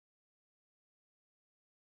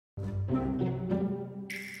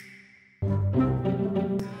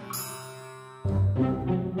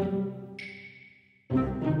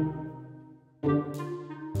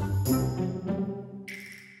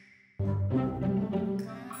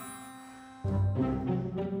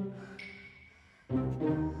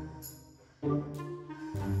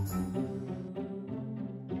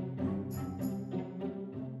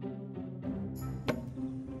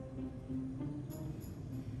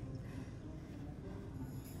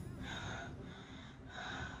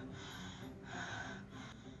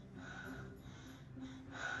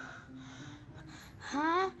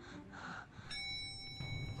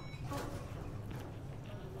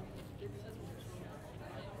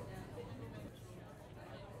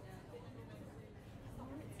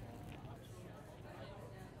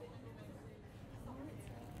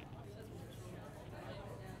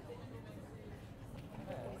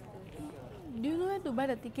wanted to buy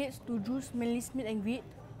the tickets to Drew's Manly's meet and greet.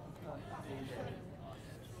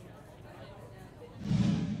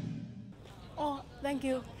 Oh, thank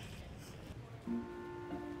you.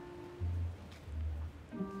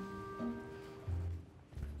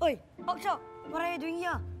 Oi, pork chop, what are you doing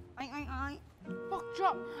here? Pork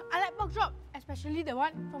chop. I like pork chop, especially the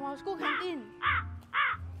one from our school canteen.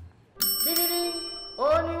 Ding ding ding!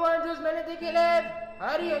 Only one Drew's Manly ticket left!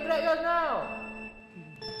 Hurry and grab yours now!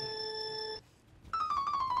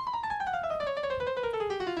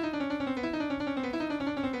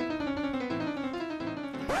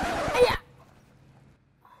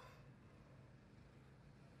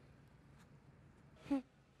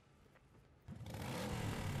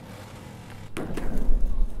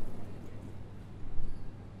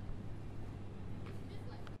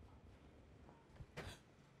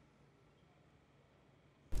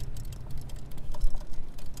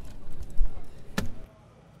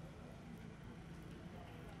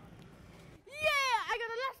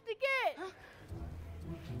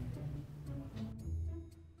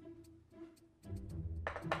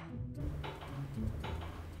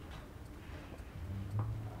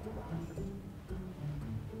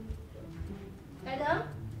 Adam,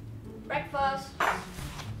 breakfast.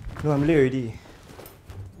 No, I'm late already.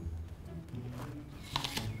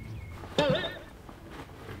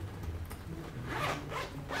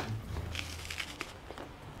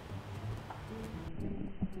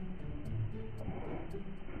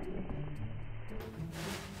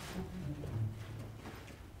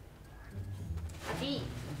 Adi,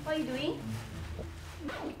 what are you doing?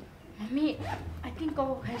 Mommy, I think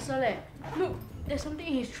Goh Hazel eh. Look, there's something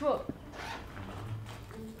in his throat.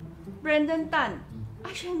 Brandon Tan,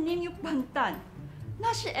 I should name you Pan Tan.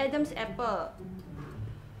 那是 Adam's apple.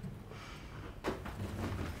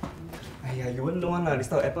 Aiya, you won't know one lah. This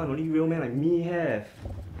type of apple only real men like me have.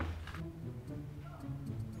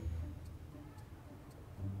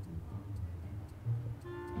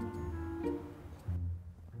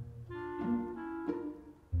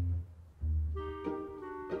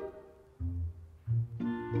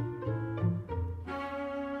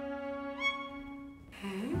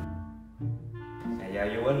 Yeah,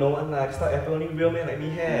 you won't know one lah. This type of apple only real men like me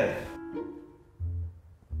have.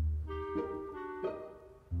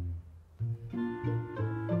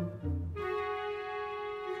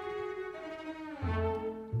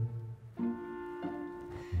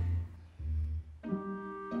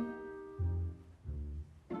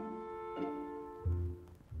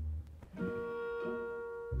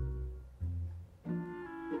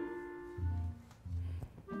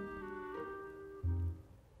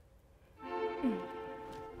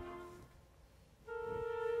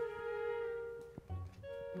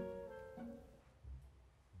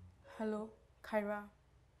 Hello, Kyra.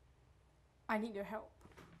 I need your help.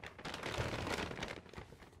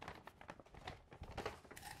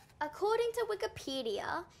 According to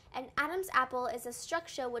Wikipedia, an Adam's apple is a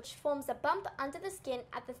structure which forms a bump under the skin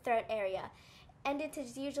at the throat area, and it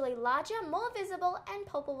is usually larger, more visible, and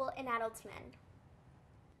palpable in adult men.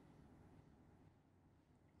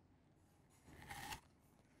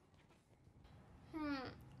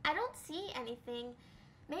 I don't see anything.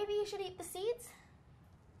 Maybe you should eat the seeds?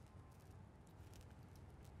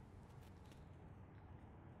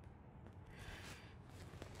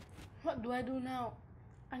 What do I do now?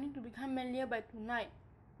 I need to become manlier by tonight,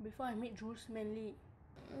 before I meet Drew's Manly.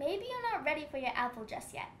 Maybe you're not ready for your apple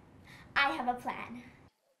just yet. I have a plan.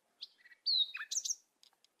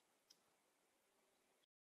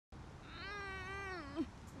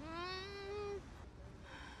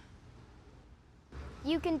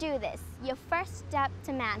 You can do this. Your first step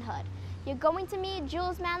to manhood. You're going to meet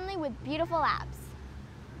Jules Manly with beautiful abs.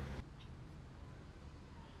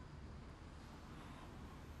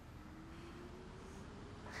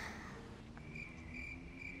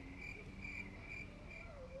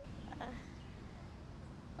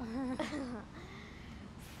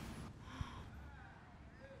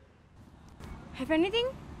 Have anything?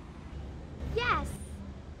 Yes.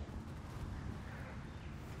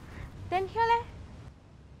 Then here leh.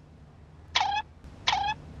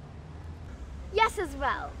 Yes as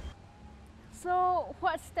well. So,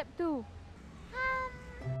 what's step 2?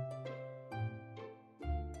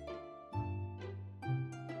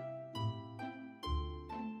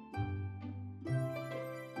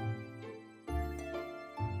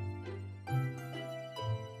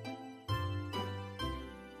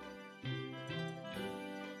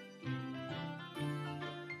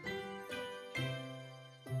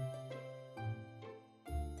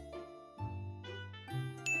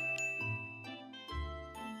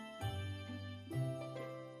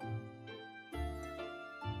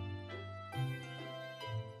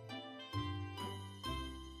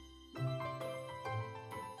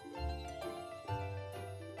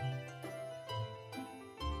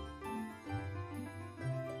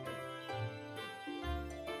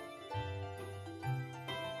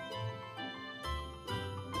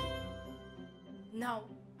 Now,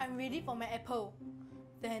 I'm ready for my apple.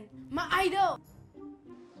 Then, my idol!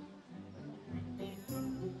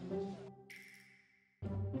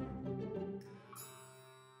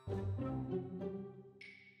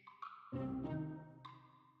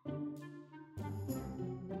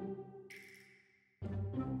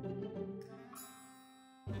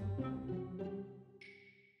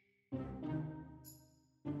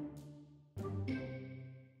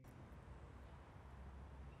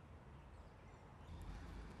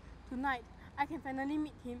 Tonight, I can finally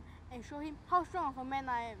meet him and show him how strong of a man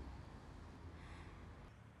I am.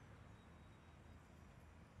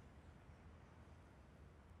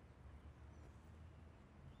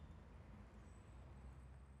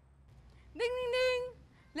 Ding ding ding!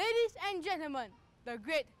 Ladies and gentlemen, the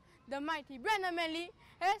great, the mighty Brandon Manley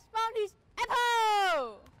has found his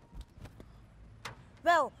apple!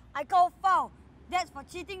 Well, I call foul. That's for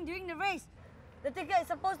cheating during the race. The ticket is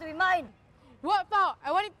supposed to be mine. What foul?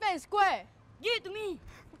 I want it fair and square. Give it to me.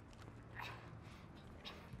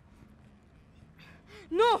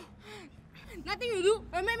 No! Nothing you do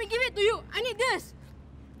will make me give it to you. I need this.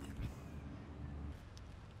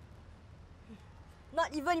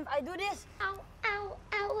 Not even if I do this. Ow, ow,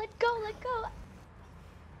 ow, let go, let go.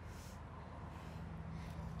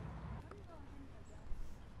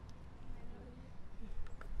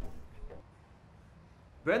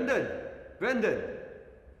 Brandon,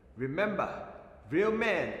 remember, real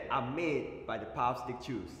men are made by the paths they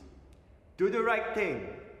choose. Do the right thing.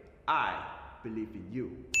 I believe in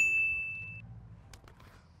you.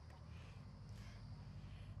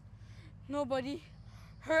 Nobody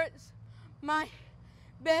hurts my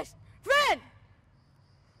best friend.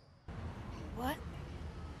 What?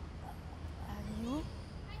 Are you?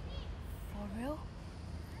 For real?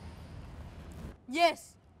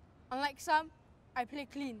 Yes, unlike some, I play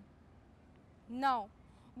clean. Now,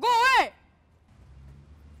 go away!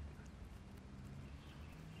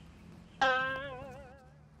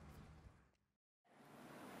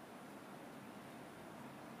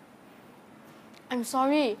 I'm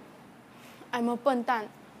sorry. I'm a pentan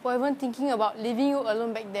for even thinking about leaving you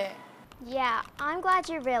alone back there. Yeah, I'm glad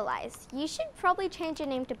you realized. You should probably change your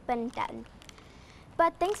name to Pentan.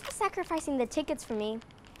 But thanks for sacrificing the tickets for me.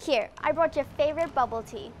 Here, I brought your favorite bubble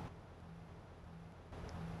tea.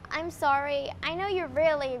 I'm sorry. I know you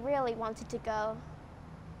really, really wanted to go.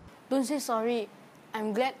 Don't say sorry.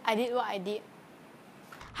 I'm glad I did what I did.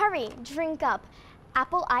 Hurry, drink up.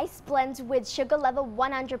 Apple ice blends with sugar level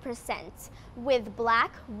 100% with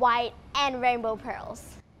black, white, and rainbow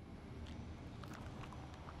pearls.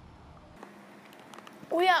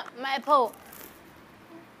 Oh yeah, my apple.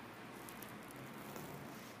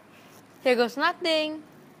 Here goes nothing.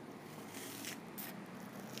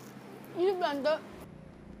 You blundered.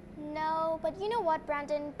 No, but you know what,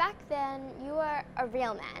 Brandon? Back then, you were a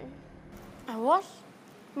real man. I was?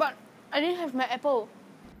 But I didn't have my apple.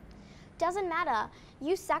 Doesn't matter.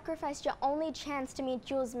 You sacrificed your only chance to meet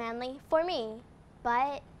Jules Manley for me.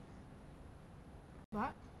 But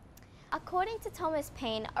What? according to Thomas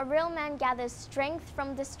Paine, a real man gathers strength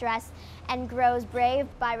from distress and grows brave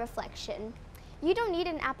by reflection. You don't need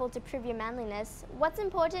an apple to prove your manliness. What's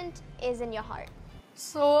important is in your heart.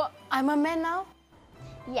 So, I'm a man now?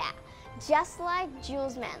 Yeah, just like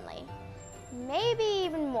Jules Manley. Maybe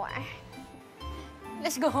even more.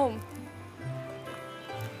 Let's go home.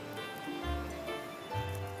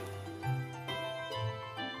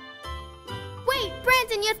 Wait,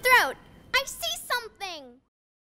 Brandon, your throat! I see